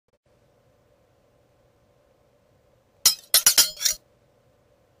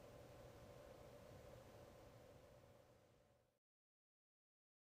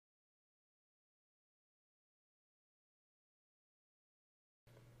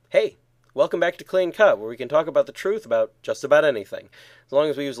Hey, welcome back to Clean Cut, where we can talk about the truth about just about anything, as long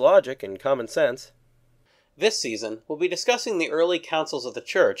as we use logic and common sense. This season, we'll be discussing the early councils of the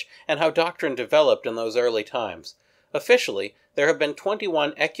Church and how doctrine developed in those early times. Officially, there have been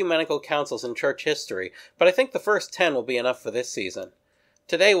 21 ecumenical councils in Church history, but I think the first 10 will be enough for this season.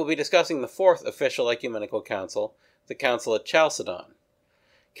 Today we'll be discussing the fourth official ecumenical council, the Council at Chalcedon.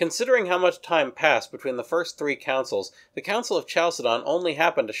 Considering how much time passed between the first three councils, the Council of Chalcedon only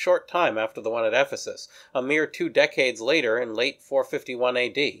happened a short time after the one at Ephesus, a mere 2 decades later in late 451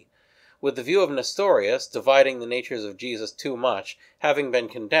 AD. With the view of Nestorius, dividing the natures of Jesus too much, having been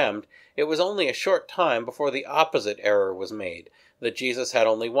condemned, it was only a short time before the opposite error was made, that Jesus had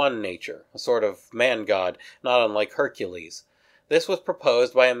only one nature, a sort of man-god, not unlike Hercules. This was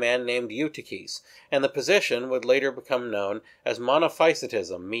proposed by a man named Eutyches, and the position would later become known as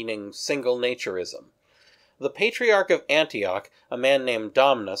monophysitism, meaning single-naturism. The Patriarch of Antioch, a man named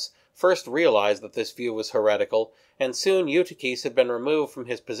Domnus, first realized that this view was heretical, and soon Eutyches had been removed from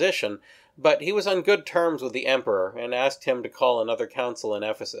his position, but he was on good terms with the emperor and asked him to call another council in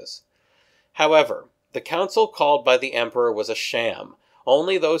Ephesus. However, the council called by the emperor was a sham.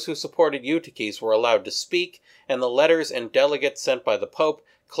 Only those who supported Eutyches were allowed to speak, and the letters and delegates sent by the Pope,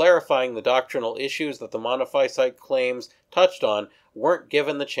 clarifying the doctrinal issues that the Monophysite claims touched on, weren't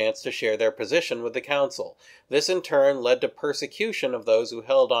given the chance to share their position with the council. This in turn led to persecution of those who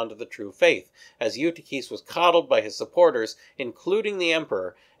held on to the true faith, as Eutyches was coddled by his supporters, including the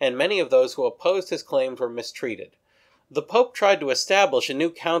emperor, and many of those who opposed his claims were mistreated. The Pope tried to establish a new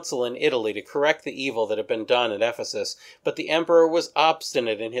council in Italy to correct the evil that had been done at Ephesus, but the emperor was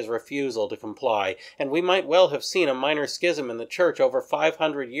obstinate in his refusal to comply, and we might well have seen a minor schism in the church over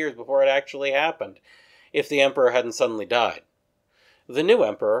 500 years before it actually happened, if the emperor hadn't suddenly died. The new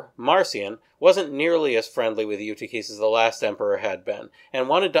emperor, Marcion, wasn't nearly as friendly with Eutyches as the last emperor had been, and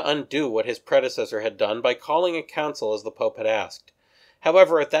wanted to undo what his predecessor had done by calling a council as the Pope had asked.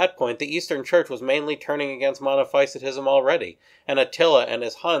 However, at that point, the Eastern Church was mainly turning against monophysitism already, and Attila and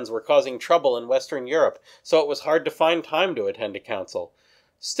his Huns were causing trouble in Western Europe, so it was hard to find time to attend a council.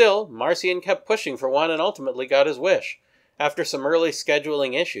 Still, Marcion kept pushing for one and ultimately got his wish. After some early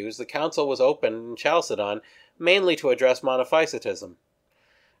scheduling issues, the council was opened in Chalcedon, mainly to address monophysitism.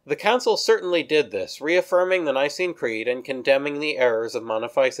 The council certainly did this, reaffirming the Nicene Creed and condemning the errors of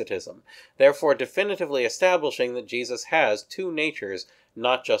monophysitism, therefore definitively establishing that Jesus has two natures,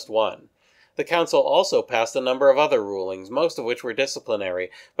 not just one. The council also passed a number of other rulings, most of which were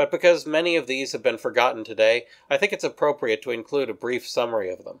disciplinary, but because many of these have been forgotten today, I think it's appropriate to include a brief summary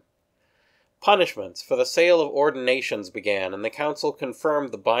of them. Punishments for the sale of ordinations began, and the council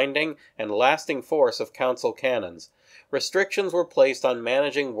confirmed the binding and lasting force of council canons. Restrictions were placed on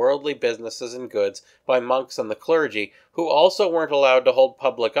managing worldly businesses and goods by monks and the clergy, who also weren't allowed to hold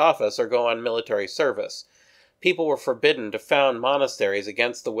public office or go on military service. People were forbidden to found monasteries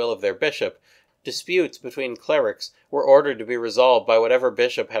against the will of their bishop. Disputes between clerics were ordered to be resolved by whatever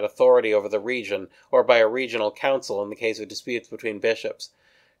bishop had authority over the region, or by a regional council in the case of disputes between bishops.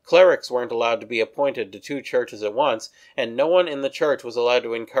 Clerics weren't allowed to be appointed to 2 churches at once, and no one in the church was allowed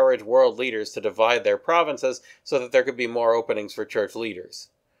to encourage world leaders to divide their provinces so that there could be more openings for church leaders.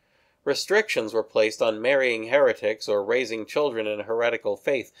 Restrictions were placed on marrying heretics or raising children in a heretical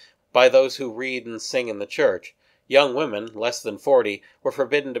faith by those who read and sing in the church. Young women, less than 40, were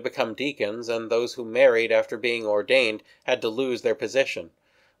forbidden to become deacons, and those who married after being ordained had to lose their position.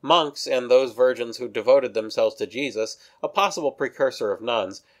 Monks, and those virgins who devoted themselves to Jesus, a possible precursor of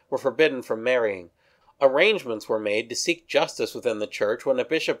nuns, were forbidden from marrying. Arrangements were made to seek justice within the church when a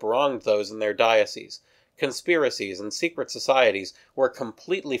bishop wronged those in their diocese. Conspiracies and secret societies were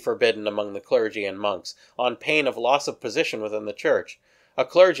completely forbidden among the clergy and monks, on pain of loss of position within the church. A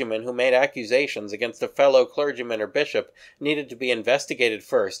clergyman who made accusations against a fellow clergyman or bishop needed to be investigated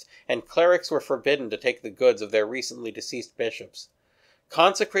first, and clerics were forbidden to take the goods of their recently deceased bishops.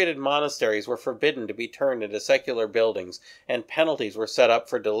 Consecrated monasteries were forbidden to be turned into secular buildings, and penalties were set up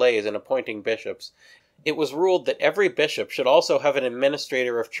for delays in appointing bishops. It was ruled that every bishop should also have an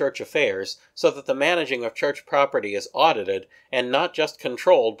administrator of church affairs, so that the managing of church property is audited, and not just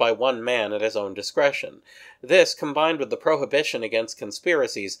controlled by one man at his own discretion. This, combined with the prohibition against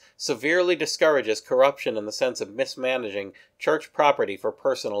conspiracies, severely discourages corruption in the sense of mismanaging church property for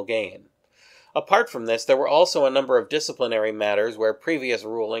personal gain. Apart from this, there were also a number of disciplinary matters where previous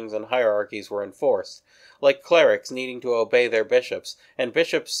rulings and hierarchies were enforced, like clerics needing to obey their bishops, and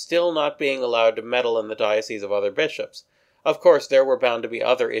bishops still not being allowed to meddle in the diocese of other bishops. Of course, there were bound to be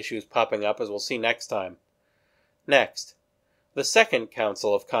other issues popping up, as we'll see next time. Next, the Second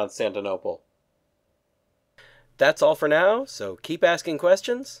Council of Constantinople. That's all for now, so keep asking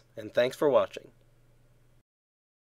questions, and thanks for watching.